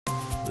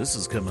This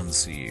is Come and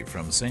See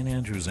from St.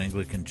 Andrew's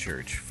Anglican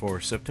Church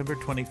for September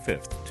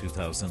 25th,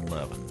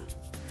 2011.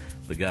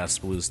 The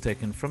Gospel is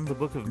taken from the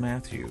book of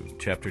Matthew,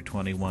 chapter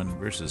 21,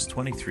 verses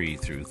 23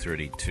 through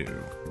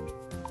 32.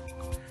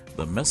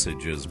 The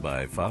message is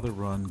by Father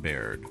Ron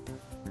Baird.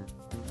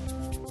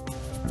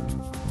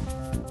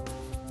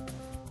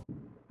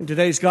 In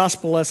today's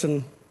Gospel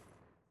lesson,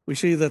 we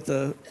see that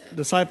the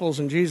disciples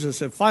and Jesus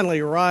have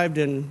finally arrived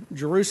in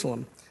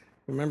Jerusalem.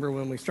 Remember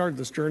when we started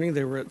this journey,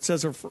 they were at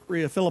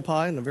Caesarea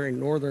Philippi in the very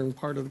northern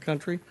part of the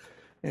country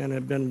and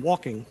had been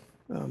walking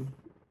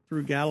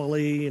through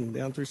Galilee and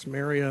down through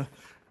Samaria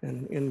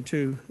and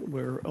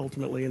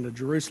ultimately into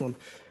Jerusalem.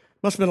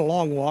 Must have been a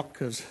long walk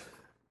because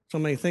so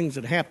many things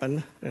had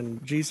happened,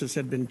 and Jesus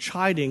had been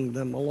chiding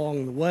them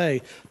along the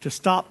way to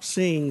stop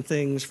seeing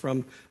things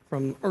from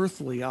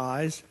earthly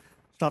eyes,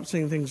 stop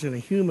seeing things in a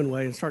human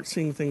way, and start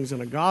seeing things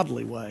in a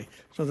godly way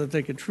so that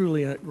they could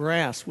truly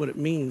grasp what it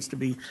means to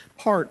be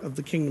part of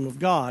the kingdom of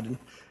God. And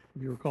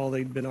if you recall,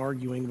 they'd been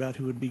arguing about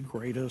who would be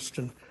greatest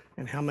and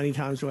how many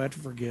times do I have to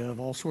forgive,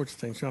 all sorts of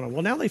things going on.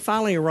 Well, now they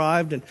finally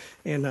arrived, and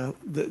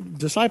the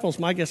disciples,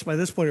 my guess by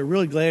this point, are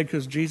really glad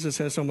because Jesus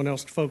has someone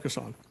else to focus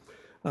on.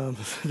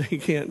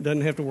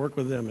 Doesn't have to work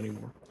with them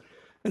anymore.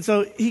 And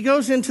so he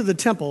goes into the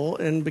temple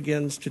and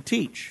begins to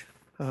teach.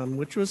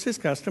 Which was his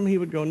custom. He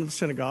would go into the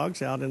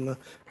synagogues out in the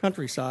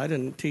countryside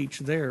and teach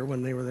there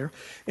when they were there.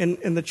 And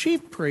the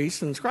chief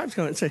priests and the scribes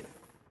come and say,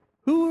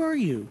 "Who are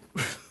you?"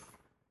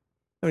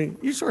 I mean,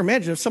 you sort of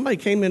imagine if somebody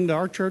came into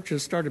our church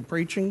and started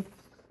preaching,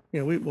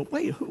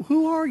 wait,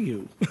 who are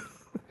you?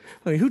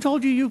 I mean, who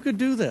told you could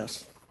do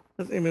this?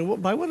 I mean,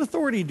 by what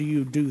authority do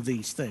you do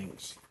these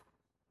things?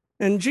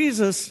 And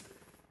Jesus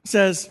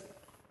says,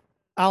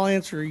 "I'll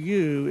answer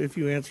you if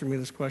you answer me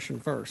this question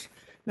first."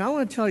 Now, I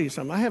want to tell you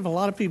something. I have a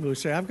lot of people who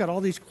say, I've got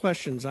all these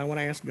questions I want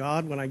to ask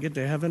God when I get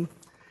to heaven.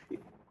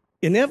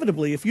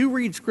 Inevitably, if you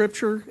read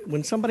Scripture,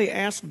 when somebody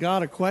asks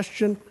God a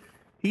question,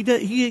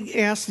 he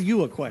asks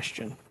you a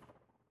question.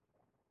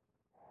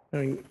 I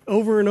mean,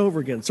 over and over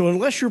again. So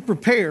unless you're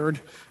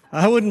prepared,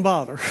 I wouldn't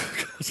bother.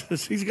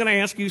 Because he's going to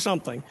ask you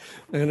something.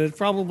 And it's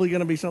probably going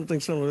to be something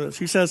similar to this.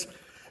 He says,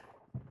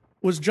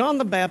 was John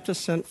the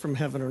Baptist sent from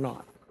heaven or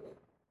not?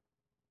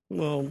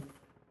 Well,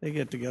 they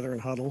get together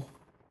and huddle.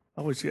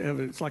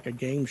 It's like a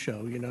game show,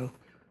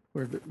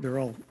 where they're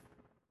all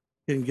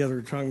getting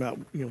together talking about,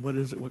 what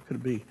is it, what could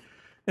it be?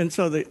 And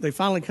so they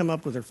finally come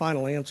up with their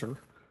final answer,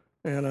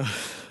 but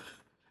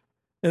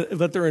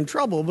they're in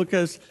trouble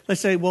because they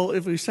say, well,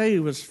 if we say he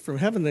was from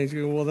heaven, they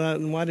go, well,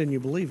 then why didn't you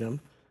believe him?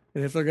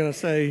 And if they're going to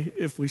say,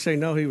 if we say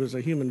no, he was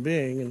a human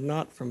being and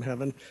not from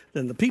heaven,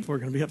 then the people are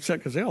going to be upset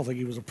because they all think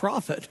he was a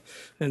prophet.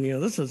 And,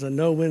 this is a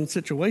no-win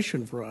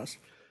situation for us.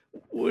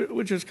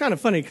 Which is kind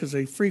of funny because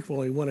they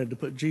frequently wanted to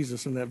put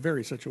Jesus in that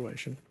very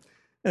situation.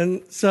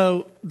 And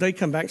so they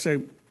come back and say,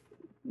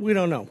 we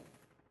don't know.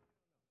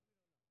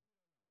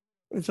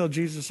 And so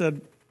Jesus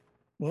said,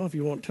 well, if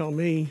you won't tell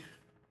me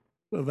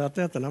about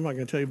that, then I'm not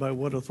going to tell you by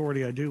what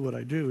authority I do what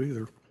I do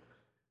either.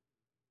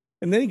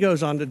 And then he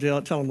goes on to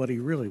tell them what he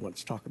really wants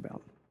to talk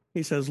about.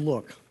 He says,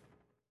 look,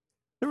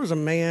 there was a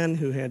man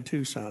who had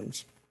 2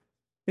 sons.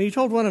 And he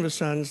told one of his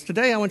sons,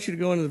 today I want you to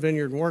go into the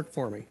vineyard and work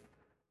for me.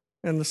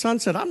 And the son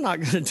said, I'm not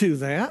going to do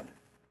that.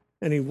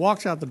 And he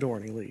walks out the door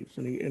and he leaves.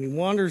 And he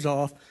wanders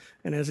off.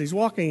 And as he's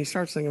walking, he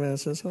starts thinking about it and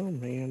says, oh,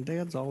 man,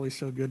 Dad's always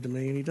so good to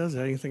me. And he does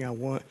anything I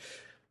want.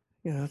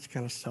 That's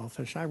kind of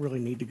selfish. I really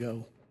need to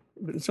go.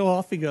 And so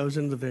off he goes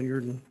into the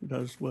vineyard and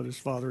does what his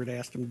father had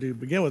asked him to do to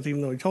begin with,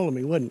 even though he told him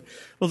he wouldn't.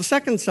 Well, the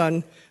second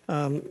son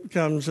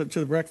comes to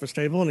the breakfast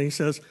table and he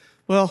says,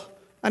 well,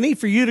 I need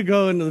for you to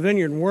go into the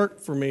vineyard and work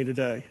for me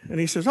today. And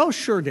he says, oh,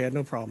 sure, Dad,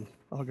 no problem.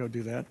 I'll go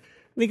do that.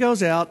 And he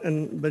goes out,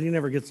 but he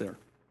never gets there.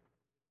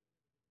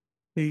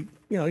 He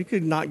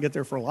could not get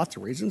there for lots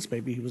of reasons.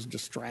 Maybe he was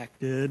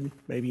distracted.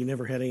 Maybe he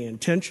never had any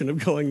intention of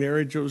going there.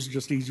 It was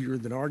just easier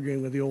than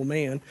arguing with the old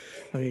man.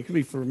 I mean, it could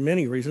be for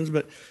many reasons,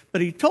 but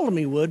he told him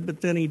he would, but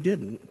then he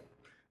didn't.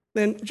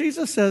 Then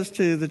Jesus says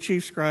to the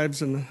chief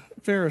scribes and the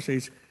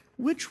Pharisees,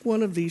 which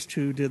one of these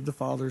 2 did the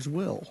Father's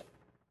will?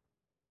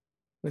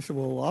 They said,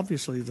 well,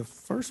 obviously the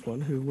first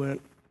one who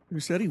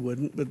said he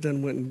wouldn't, but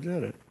then went and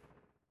did it.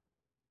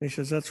 He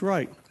says, that's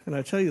right. And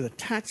I tell you, the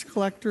tax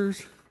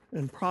collectors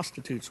and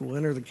prostitutes will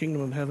enter the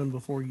kingdom of heaven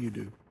before you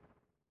do. Do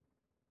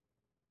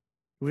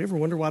we ever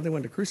wonder why they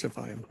went to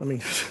crucify him? I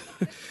mean,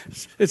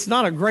 it's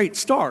not a great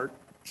start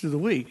to the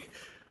week.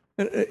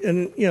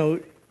 And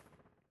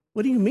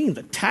what do you mean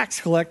the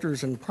tax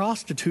collectors and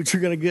prostitutes are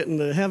going to get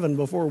into heaven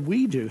before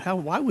we do?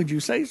 Why would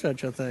you say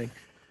such a thing?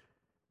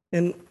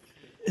 And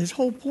his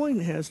whole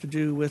point has to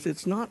do with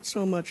it's not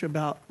so much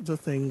about the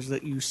things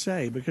that you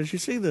say, because you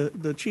see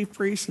the chief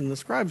priests and the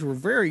scribes were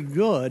very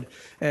good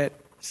at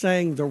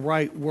saying the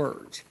right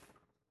words.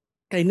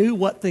 They knew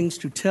what things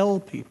to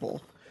tell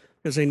people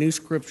because they knew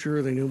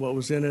Scripture, they knew what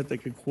was in it, they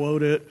could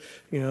quote it,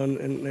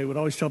 and they would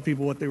always tell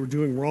people what they were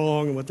doing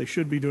wrong and what they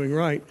should be doing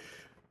right.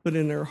 But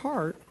in their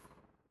heart,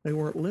 they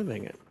weren't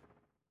living it.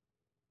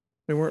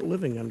 They weren't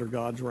living under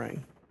God's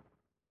reign.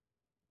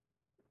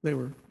 They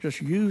were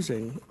just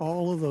using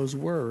all of those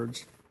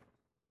words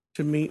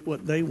to meet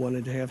what they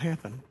wanted to have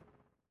happen.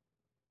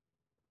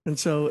 And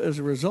so as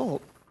a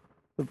result,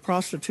 the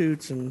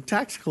prostitutes and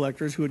tax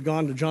collectors who had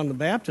gone to John the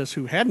Baptist,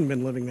 who hadn't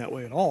been living that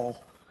way at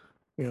all,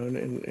 and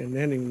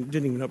didn't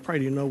even know,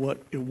 probably didn't know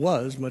what it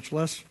was, much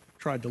less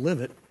tried to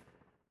live it,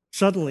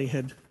 suddenly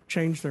had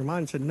changed their mind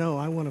and said, no,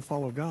 I want to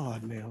follow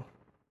God now.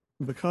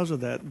 And because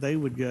of that, they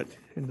would get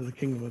into the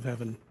kingdom of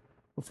heaven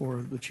before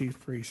the chief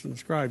priests and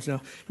scribes.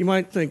 Now, you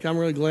might think, I'm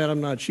really glad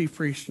I'm not a chief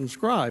priest and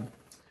scribe,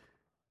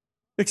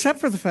 except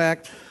for the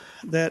fact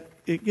that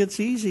it gets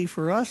easy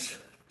for us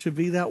to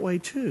be that way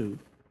too.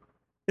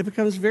 It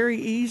becomes very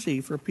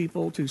easy for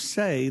people to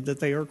say that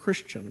they are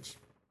Christians,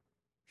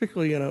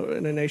 particularly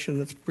in a nation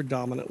that's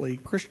predominantly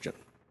Christian.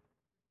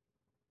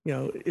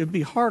 It'd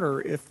be harder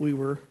if we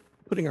were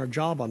putting our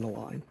job on the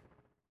line.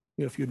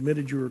 If you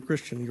admitted you were a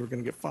Christian, you were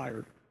going to get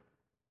fired.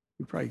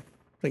 You'd probably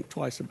think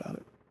twice about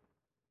it.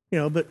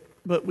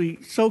 But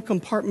we so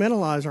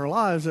compartmentalize our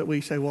lives that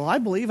we say, well, I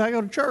believe, I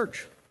go to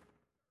church.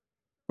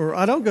 Or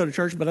I don't go to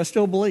church, but I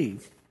still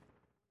believe.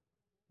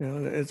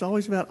 It's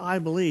always about I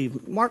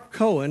believe. Mark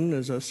Cohen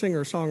is a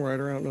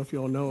singer-songwriter. I don't know if you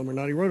all know him or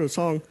not. He wrote a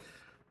song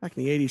back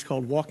in the 80s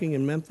called Walking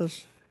in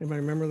Memphis.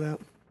 Anybody remember that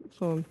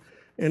song?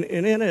 And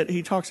in it,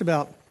 he talks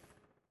about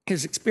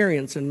his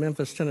experience in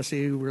Memphis,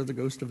 Tennessee, where the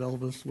ghost of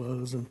Elvis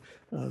was, and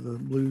the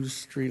Blues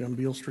Street on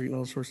Beale Street and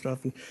all that sort of stuff.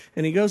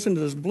 And he goes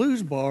into this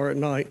blues bar at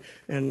night,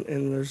 and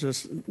there's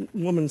this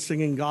woman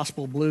singing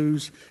gospel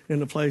blues in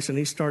the place, and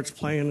he starts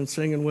playing and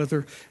singing with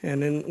her.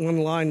 And in one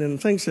line in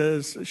the thing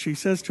she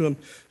says to him,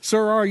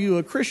 "Sir, are you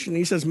a Christian?"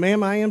 He says,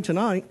 "Ma'am, I am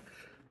tonight."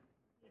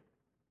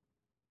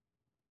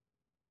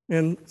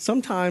 And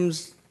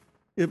sometimes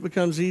it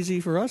becomes easy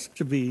for us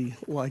to be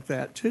like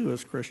that too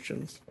as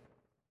Christians.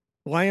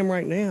 Well, I am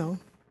right now,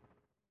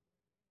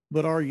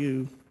 but are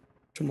you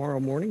tomorrow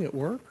morning at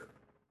work?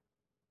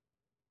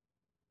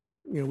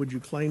 Would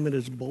you claim it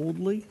as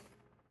boldly?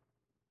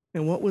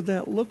 And what would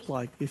that look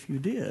like if you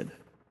did?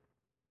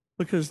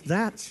 Because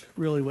that's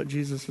really what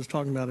Jesus is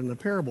talking about in the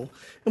parable.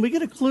 And we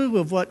get a clue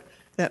of what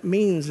that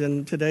means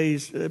in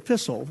today's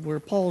epistle, where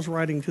Paul's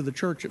writing to the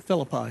church at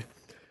Philippi.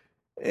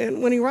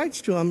 And when he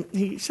writes to them,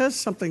 he says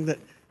something that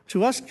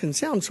to us can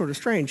sound sort of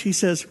strange. He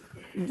says,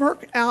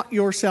 work out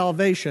your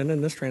salvation,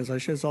 and this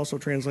translation is also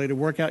translated,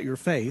 work out your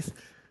faith,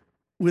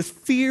 with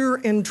fear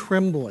and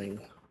trembling.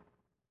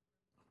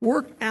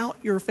 Work out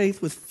your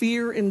faith with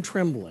fear and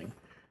trembling.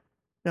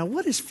 Now,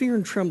 what does fear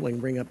and trembling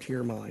bring up to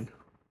your mind?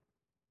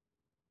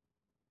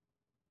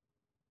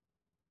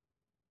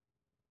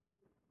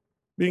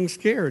 Being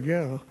scared,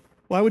 yeah.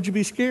 Why would you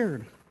be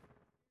scared?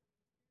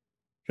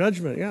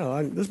 Judgment,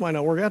 yeah. This might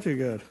not work out too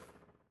good.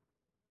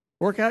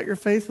 Work out your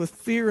faith with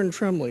fear and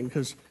trembling,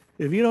 because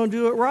if you don't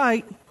do it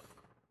right,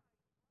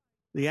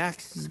 the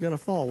axe is going to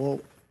fall.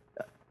 Well,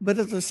 but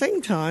at the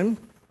same time,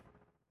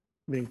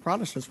 being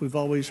Protestants, we've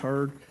always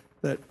heard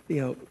that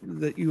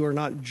that you are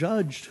not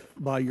judged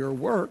by your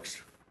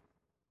works;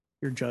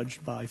 you're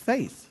judged by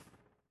faith,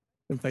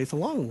 and faith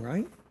alone,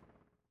 right?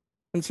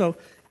 And so,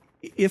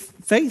 if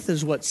faith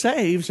is what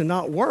saves and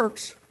not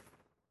works,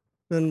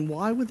 then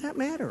why would that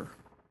matter?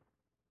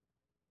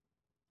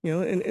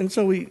 And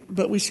so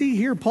we see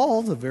here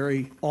Paul, the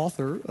very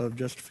author of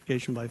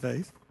justification by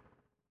faith,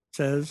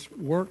 says,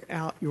 work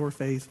out your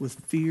faith with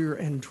fear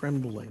and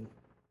trembling.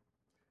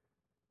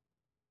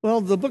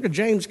 Well, the book of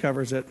James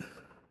covers it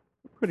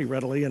pretty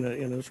readily in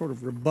a sort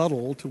of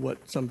rebuttal to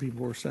what some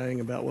people were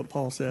saying about what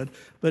Paul said.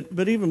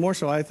 But even more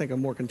so, I think a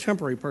more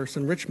contemporary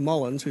person, Rich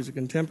Mullins, who's a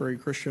contemporary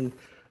Christian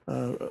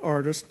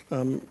artist,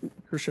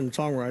 Christian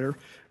songwriter,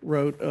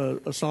 wrote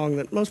a song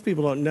that most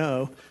people don't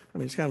know. I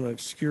mean, it's kind of an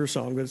obscure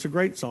song, but it's a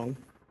great song,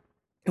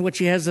 in which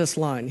he has this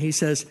line. He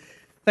says,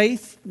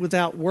 faith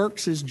without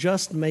works is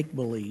just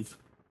make-believe.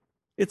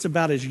 It's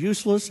about as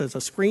useless as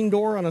a screen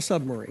door on a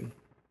submarine.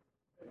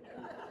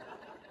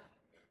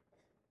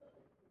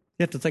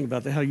 You have to think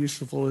about that, how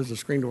useful is a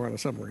screen door on a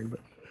submarine.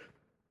 But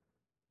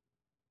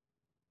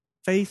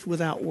faith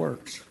without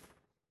works.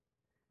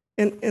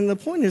 And the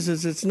point is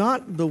it's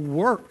not the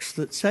works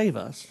that save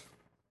us.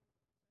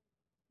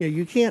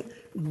 You can't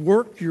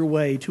work your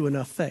way to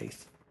enough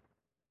faith.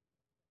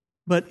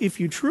 But if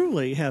you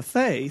truly have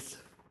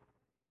faith,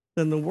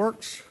 then the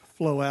works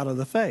flow out of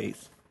the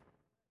faith.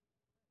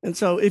 And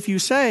so if you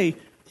say,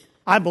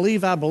 I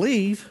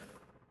believe,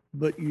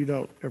 but you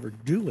don't ever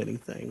do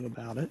anything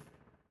about it,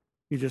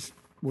 you just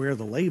wear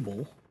the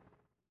label,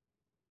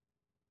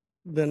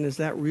 then is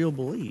that real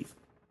belief?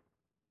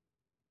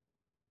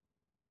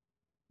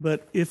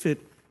 But if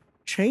it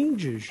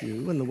changes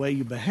you in the way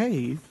you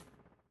behave,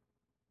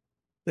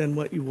 then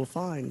what you will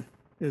find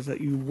is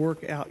that you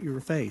work out your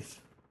faith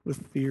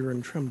with fear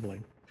and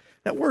trembling.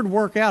 That word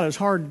work out is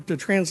hard to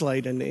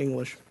translate into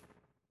English.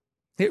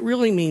 It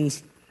really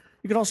means,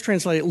 you could also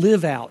translate it,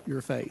 live out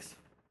your faith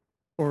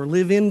or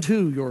live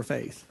into your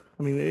faith.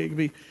 I mean, it could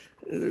be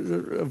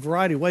a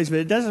variety of ways, but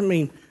it doesn't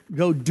mean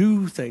go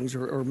do things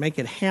or make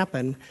it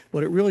happen.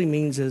 What it really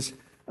means is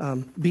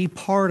be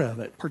part of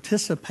it,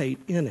 participate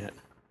in it,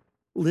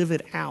 live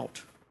it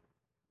out.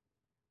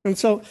 And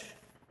so,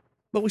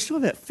 but we still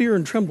have that fear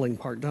and trembling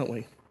part, don't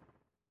we?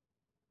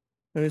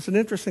 And it's an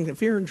interesting thing,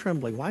 fear and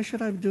trembling. Why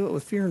should I do it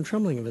with fear and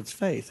trembling if it's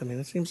faith? I mean,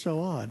 that seems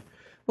so odd.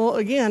 Well,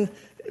 again,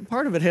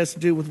 part of it has to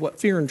do with what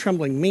fear and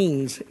trembling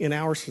means in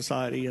our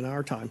society, in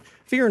our time.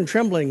 Fear and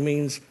trembling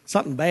means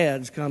something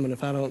bad's coming.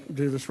 If I don't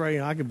do this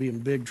right, I could be in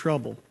big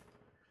trouble,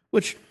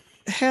 which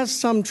has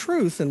some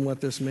truth in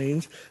what this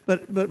means.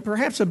 But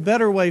perhaps a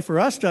better way for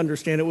us to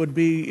understand it would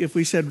be if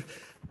we said,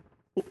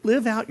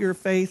 live out your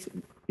faith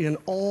in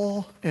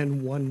awe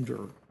and wonder.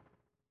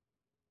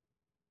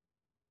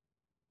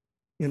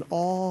 In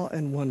awe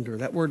and wonder.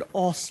 That word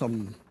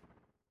awesome.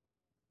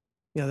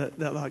 Yeah,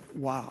 that like,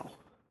 wow.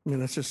 I mean,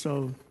 that's just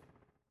so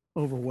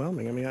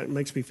overwhelming. I mean, it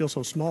makes me feel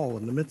so small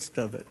in the midst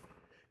of it.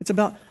 It's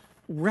about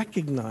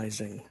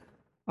recognizing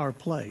our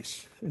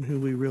place and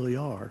who we really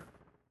are.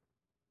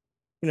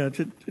 You know,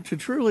 to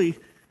truly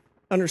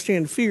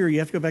understand fear, you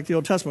have to go back to the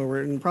Old Testament,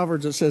 where in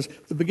Proverbs it says,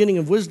 the beginning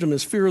of wisdom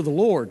is fear of the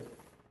Lord.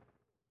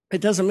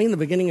 It doesn't mean the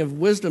beginning of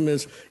wisdom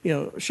is,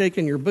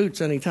 shaking your boots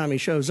anytime he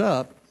shows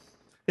up.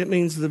 It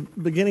means the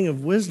beginning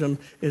of wisdom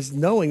is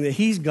knowing that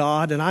he's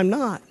God and I'm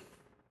not.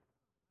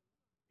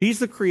 He's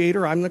the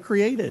creator, I'm the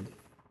created.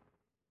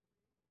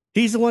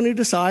 He's the one who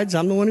decides,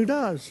 I'm the one who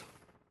does.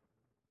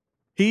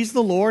 He's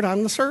the Lord,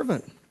 I'm the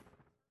servant.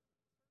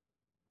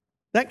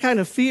 That kind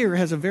of fear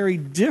has a very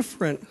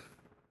different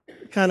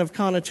kind of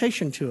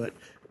connotation to it.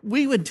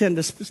 We would tend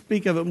to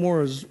speak of it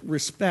more as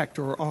respect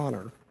or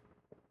honor.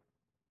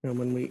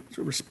 When we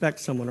respect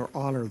someone or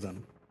honor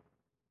them,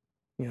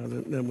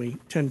 then we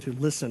tend to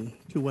listen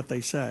to what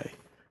they say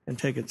and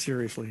take it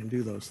seriously and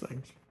do those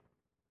things.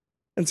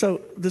 And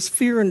so this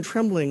fear and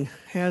trembling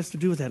has to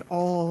do with that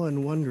awe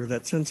and wonder,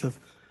 that sense of,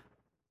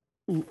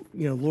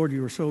 Lord,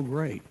 you are so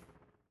great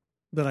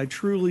that I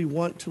truly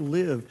want to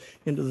live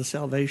into the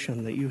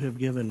salvation that you have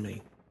given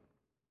me.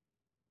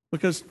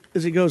 Because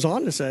as he goes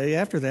on to say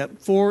after that,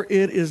 for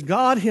it is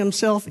God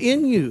himself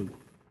in you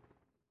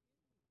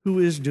who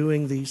is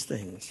doing these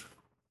things.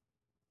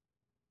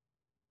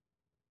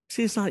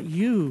 See, it's not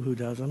you who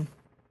does them.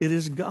 It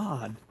is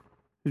God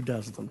who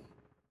does them.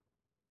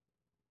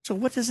 So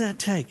what does that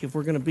take if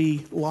we're going to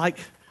be like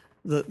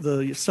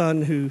the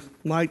son who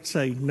might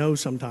say no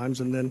sometimes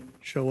and then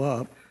show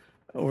up,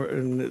 or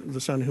the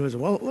son who isn't?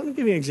 Well, let me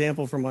give you an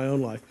example from my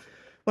own life.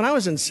 When I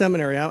was in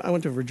seminary, I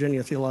went to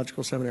Virginia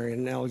Theological Seminary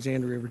in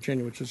Alexandria,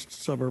 Virginia, which is a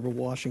suburb of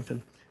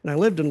Washington. And I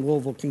lived in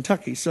Louisville,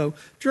 Kentucky. So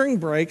during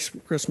breaks,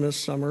 Christmas,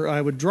 summer, I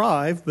would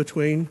drive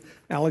between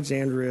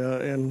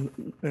Alexandria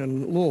and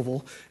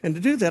Louisville. And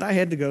to do that, I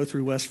had to go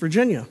through West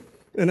Virginia.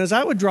 And as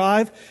I would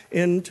drive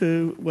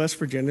into West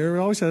Virginia,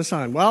 there always had a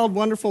sign, Wild,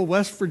 Wonderful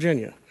West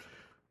Virginia.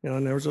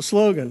 And there was a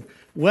slogan,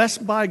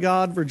 West by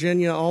God,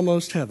 Virginia,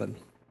 almost heaven.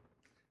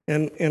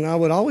 And I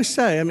would always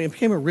say, it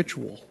became a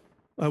ritual.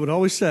 I would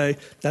always say,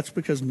 that's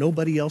because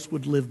nobody else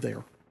would live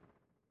there.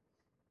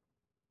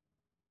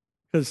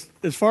 Because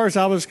as far as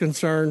I was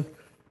concerned,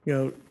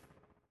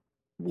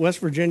 West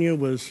Virginia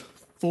was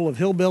full of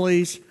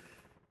hillbillies,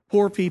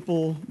 poor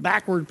people,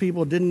 backward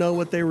people, didn't know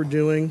what they were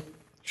doing.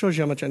 Shows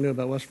you how much I knew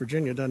about West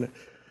Virginia, doesn't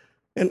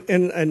it?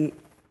 And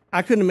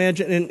I couldn't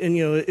imagine,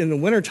 in the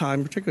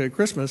wintertime, particularly at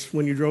Christmas,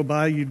 when you drove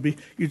by,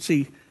 you'd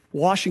see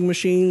washing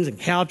machines and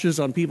couches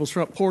on people's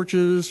front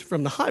porches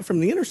from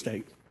the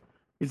interstate.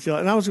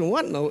 And I was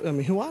going,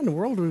 who in the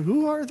world?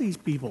 Who are these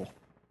people?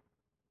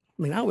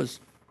 I was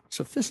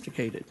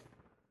sophisticated.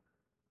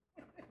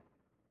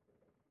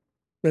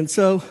 And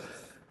so,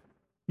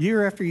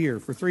 year after year,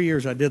 for 3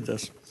 years, I did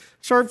this.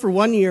 Started for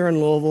 1 year in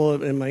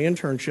Louisville in my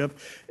internship.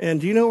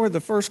 And do you know where the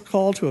first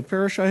call to a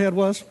parish I had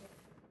was?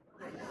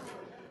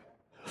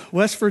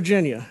 West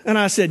Virginia. And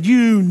I said,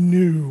 you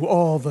knew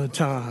all the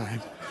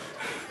time.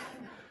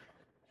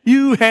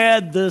 You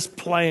had this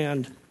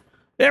planned.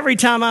 Every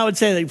time I would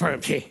say,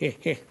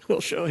 we'll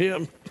show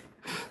him.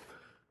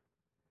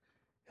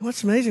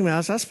 What's amazing about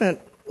this, I spent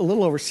a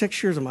little over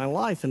 6 years of my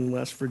life in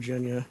West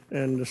Virginia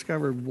and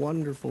discovered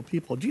wonderful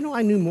people. Do you know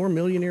I knew more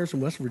millionaires in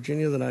West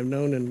Virginia than I've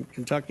known in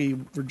Kentucky,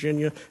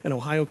 Virginia, and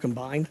Ohio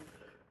combined?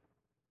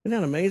 Isn't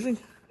that amazing?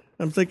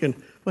 I'm thinking,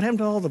 what happened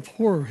to all the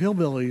poor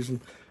hillbillies?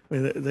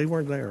 They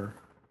weren't there.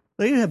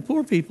 They had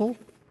poor people.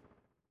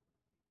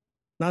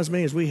 Not as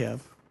many as we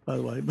have, by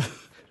the way. But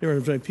there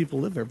weren't as many people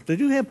live there. But they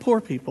do have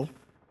poor people.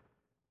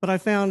 But I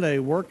found a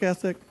work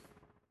ethic,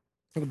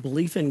 a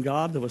belief in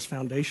God that was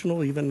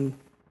foundational, even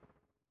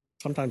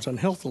sometimes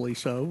unhealthily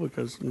so,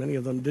 because many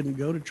of them didn't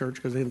go to church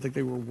because they didn't think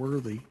they were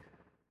worthy.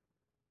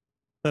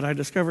 But I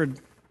discovered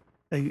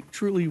a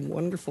truly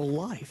wonderful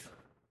life.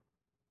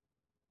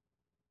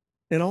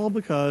 And all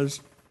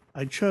because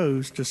I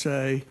chose to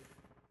say,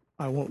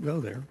 I won't go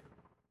there.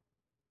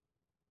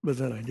 But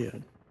then I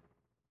did.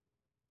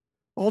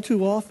 All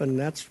too often,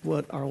 that's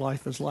what our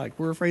life is like.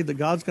 We're afraid that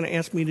God's going to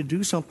ask me to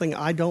do something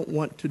I don't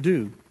want to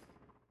do.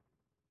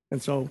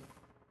 And so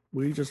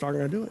we just aren't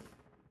going to do it.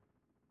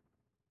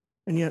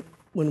 And yet,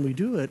 when we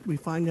do it, we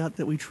find out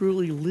that we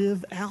truly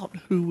live out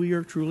who we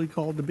are truly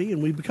called to be,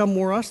 and we become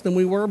more us than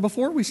we were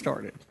before we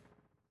started.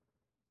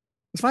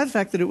 Despite the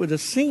fact that it would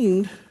have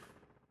seemed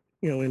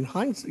in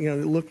hindsight,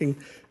 looking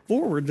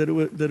forward, that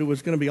it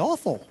was going to be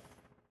awful.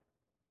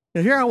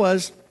 And here I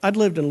was. I'd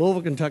lived in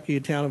Louisville, Kentucky, a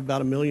town of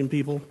about 1 million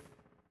people.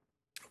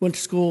 Went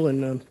to school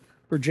in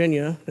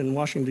Virginia and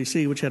Washington,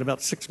 D.C., which had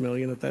about 6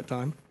 million at that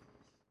time.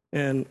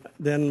 And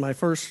then my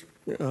first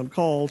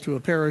call to a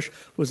parish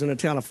was in a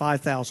town of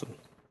 5,000.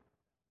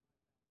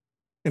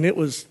 And it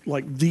was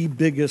like the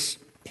biggest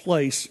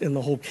place in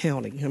the whole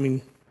county. I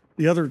mean,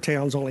 the other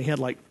towns only had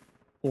like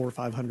 400 or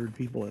 500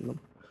 people in them.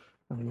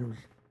 I mean, there was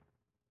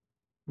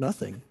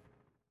nothing.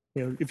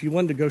 If you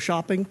wanted to go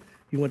shopping,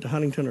 you went to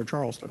Huntington or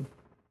Charleston.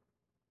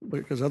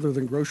 Because other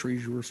than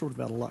groceries, you were sort of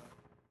out of luck.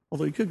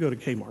 Although you could go to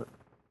Kmart.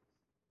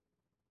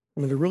 I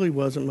mean, there really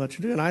wasn't much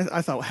to do. And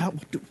I thought,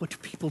 what do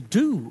people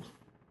do?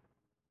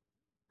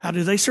 How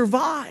do they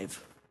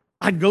survive?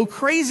 I'd go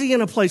crazy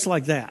in a place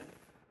like that.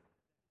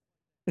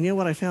 And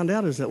what I found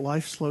out is that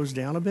life slows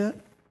down a bit,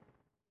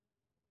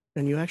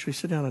 and you actually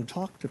sit down and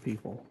talk to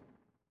people.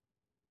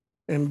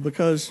 And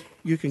because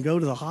you can go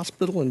to the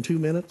hospital in 2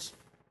 minutes,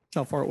 that's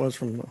how far it was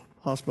from the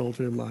hospital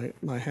to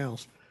my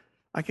house,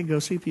 I could go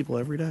see people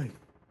every day.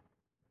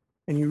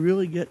 And you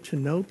really get to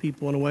know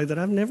people in a way that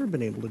I've never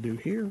been able to do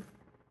here.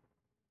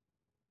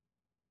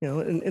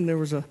 And there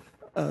was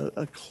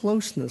a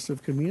closeness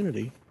of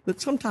community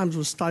that sometimes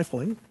was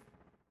stifling,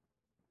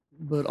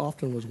 but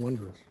often was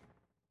wondrous.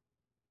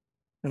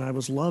 And I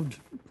was loved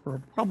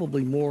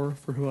probably more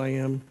for who I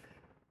am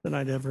than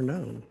I'd ever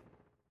known.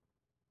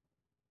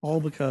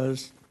 All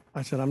because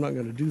I said, I'm not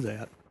going to do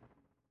that,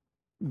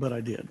 but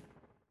I did.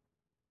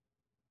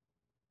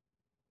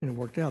 And it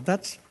worked out.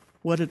 That's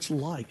what it's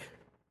like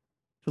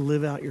to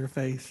live out your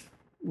faith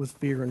with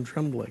fear and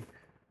trembling.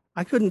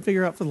 I couldn't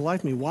figure out for the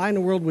life of me, why in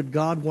the world would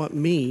God want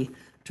me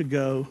to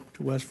go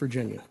to West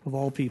Virginia, of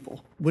all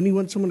people? Wouldn't he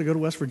want someone to go to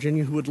West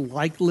Virginia who would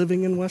like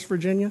living in West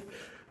Virginia?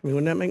 I mean,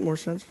 wouldn't that make more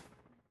sense?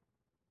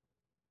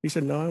 He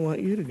said, no, I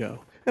want you to go.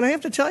 And I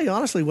have to tell you,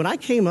 honestly, when I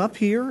came up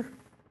here,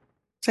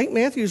 St.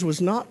 Matthew's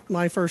was not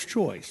my first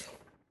choice.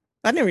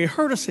 I'd never even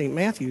heard of St.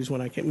 Matthew's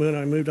when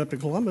I moved up to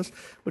Columbus,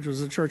 which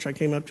was the church I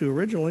came up to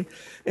originally.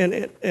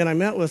 And I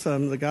met with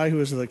the guy who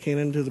was the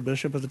canon to the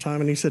bishop at the time,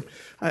 and he said,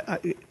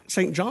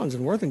 St. John's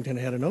in Worthington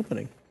had an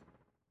opening.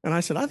 And I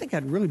said, I think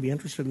I'd really be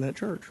interested in that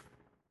church.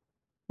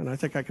 And I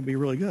think I could be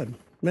really good.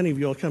 Many of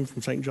you all come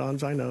from St.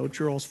 John's, I know. It's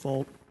your all's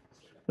fault.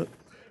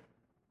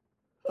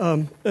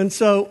 And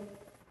so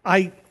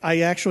I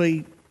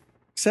actually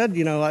said,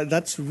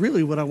 that's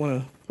really what I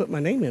want to put my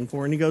name in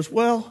for. And he goes,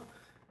 well,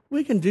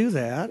 we can do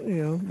that,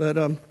 but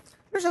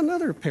there's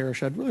another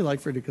parish I'd really like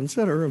for you to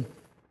consider. And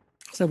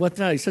I said, what's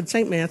that? He said,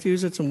 St.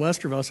 Matthew's. It's in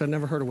Westerville. I said, I'd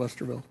never heard of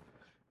Westerville.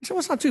 He said, well,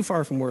 it's not too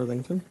far from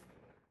Worthington.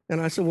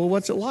 And I said, well,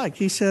 what's it like?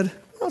 He said,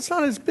 well, it's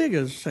not as big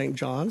as St.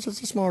 John's.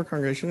 It's a smaller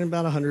congregation,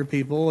 about 100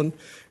 people, and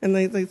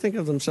they think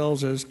of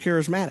themselves as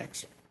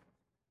charismatics.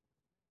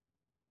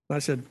 And I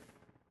said,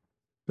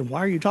 then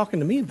why are you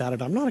talking to me about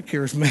it? I'm not a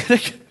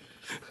charismatic.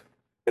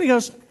 And he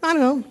goes, I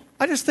don't know.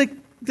 I just think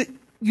that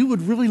you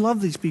would really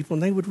love these people,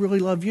 and they would really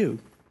love you.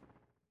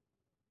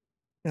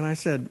 And I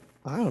said,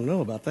 I don't know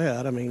about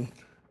that. I mean,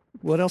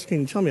 what else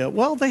can you tell me?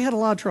 Well, they had a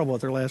lot of trouble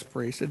with their last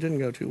priest. It didn't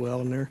go too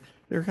well, and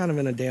they're kind of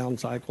in a down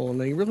cycle,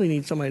 and they really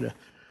need somebody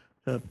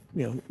to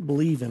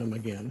believe in them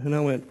again. And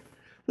I went,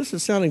 this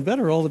is sounding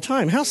better all the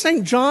time. How's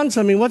St. John's?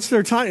 I mean, what's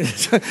their time?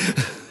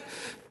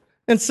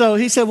 And so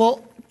he said,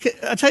 well,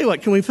 I tell you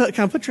what, can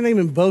I put your name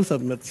in both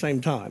of them at the same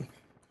time?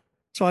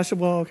 So I said,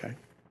 well, okay.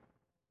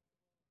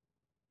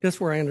 Guess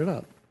where I ended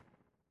up?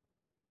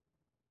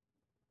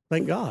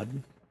 Thank God,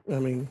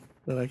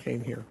 that I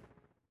came here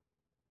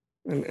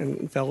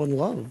and fell in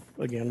love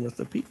again with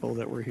the people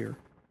that were here.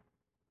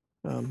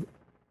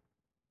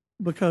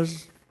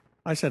 Because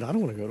I said, I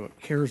don't want to go to a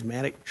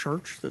charismatic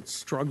church that's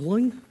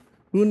struggling.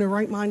 Who in their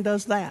right mind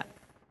does that?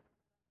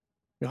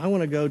 I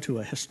want to go to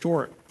a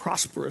historic,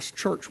 prosperous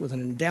church with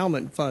an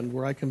endowment fund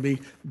where I can be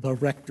the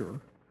rector.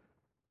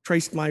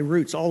 Traced my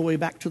roots all the way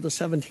back to the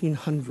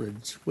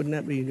 1700s. Wouldn't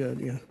that be good?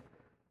 Yeah.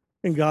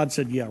 And God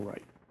said, yeah,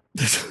 right.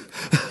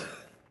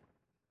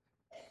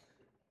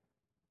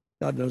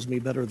 God knows me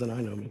better than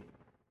I know me.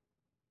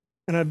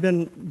 And I've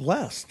been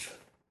blessed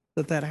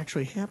that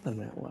actually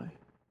happened that way.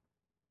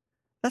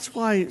 That's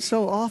why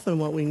so often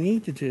what we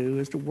need to do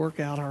is to work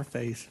out our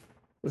faith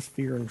with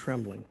fear and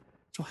trembling.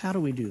 So how do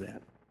we do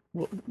that?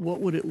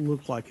 What would it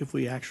look like if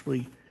we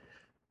actually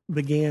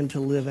began to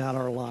live out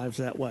our lives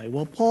that way?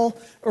 Well, Paul,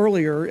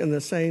 earlier in the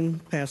same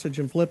passage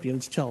in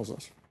Philippians, tells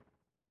us.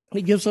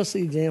 He gives us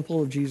the example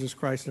of Jesus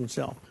Christ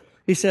himself.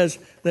 He says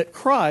that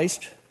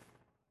Christ,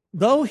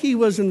 though he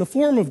was in the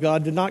form of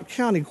God, did not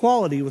count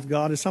equality with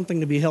God as something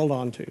to be held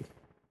on to.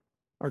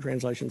 Our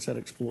translation said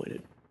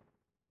exploited.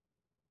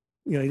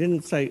 He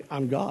didn't say,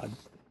 I'm God.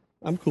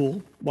 I'm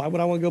cool. Why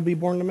would I want to go be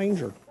born in a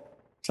manger?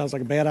 Sounds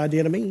like a bad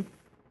idea to me.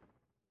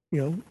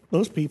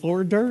 Those people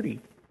are dirty,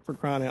 for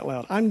crying out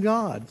loud. I'm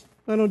God.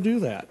 I don't do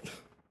that.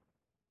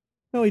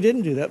 No, he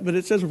didn't do that, but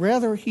it says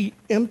rather he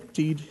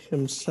emptied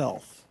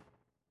himself,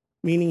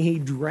 meaning he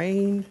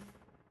drained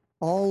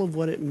all of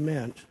what it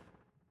meant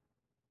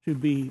to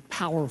be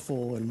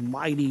powerful and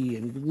mighty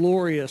and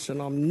glorious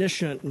and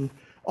omniscient and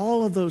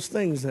all of those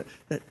things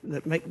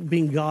that make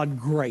being God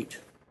great.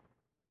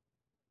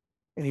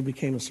 And he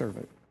became a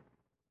servant.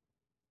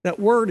 That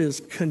word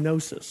is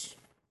kenosis.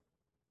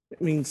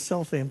 It means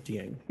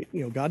self-emptying.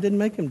 God didn't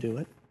make him do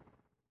it.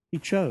 He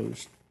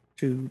chose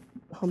to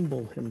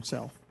humble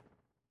himself.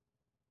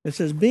 It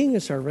says, being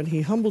a servant,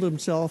 he humbled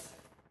himself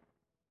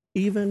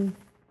even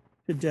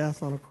to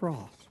death on a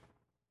cross.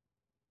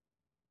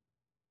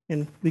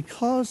 And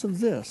because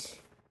of this,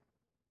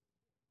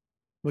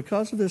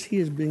 he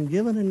has been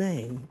given a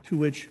name to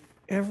which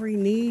every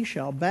knee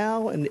shall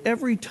bow and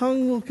every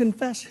tongue will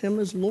confess him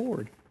as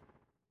Lord.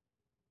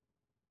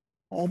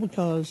 All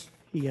because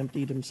he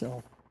emptied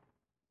himself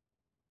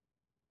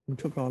and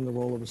took on the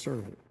role of a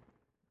servant.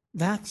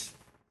 That's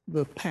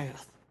the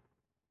path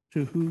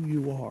to who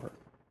you are.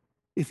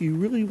 If you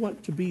really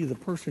want to be the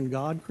person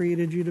God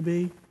created you to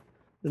be,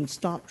 then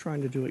stop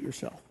trying to do it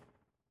yourself.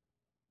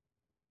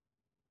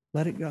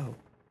 Let it go.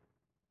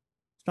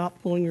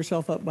 Stop pulling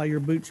yourself up by your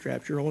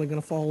bootstraps. You're only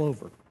going to fall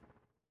over.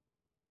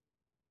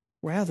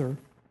 Rather,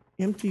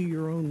 empty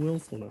your own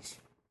willfulness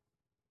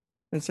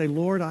and say,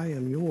 Lord, I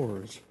am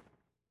yours.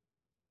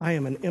 I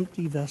am an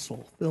empty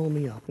vessel. Fill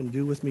me up and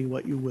do with me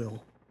what you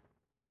will.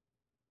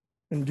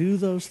 And do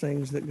those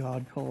things that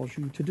God calls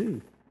you to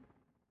do.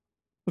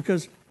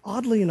 Because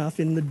oddly enough,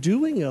 in the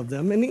doing of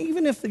them, and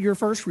even if your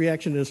first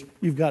reaction is,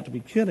 you've got to be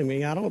kidding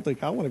me, I don't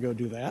think I want to go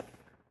do that,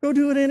 go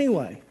do it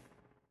anyway.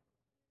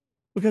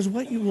 Because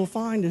what you will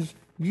find is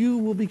you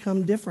will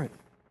become different.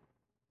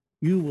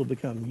 You will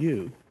become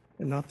you,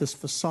 and not this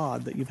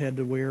facade that you've had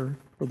to wear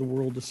for the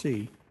world to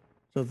see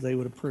so that they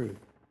would approve.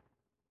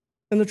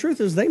 And the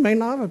truth is, they may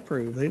not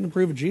approve. They didn't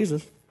approve of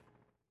Jesus.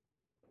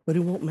 But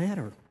it won't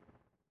matter.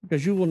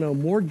 Because you will know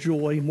more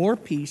joy, more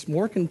peace,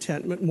 more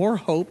contentment, more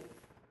hope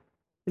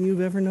than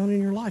you've ever known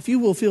in your life. You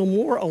will feel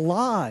more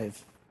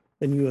alive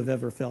than you have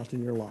ever felt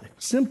in your life,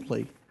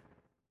 simply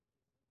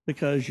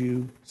because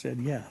you said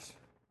yes.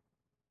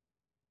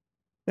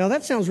 Now,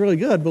 that sounds really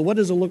good, but what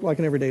does it look like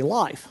in everyday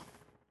life?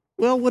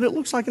 Well, what it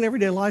looks like in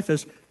everyday life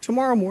is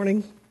tomorrow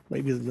morning,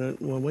 maybe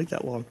it won't wait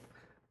that long,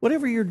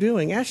 whatever you're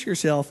doing, ask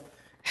yourself,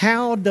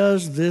 how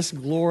does this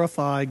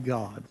glorify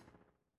God?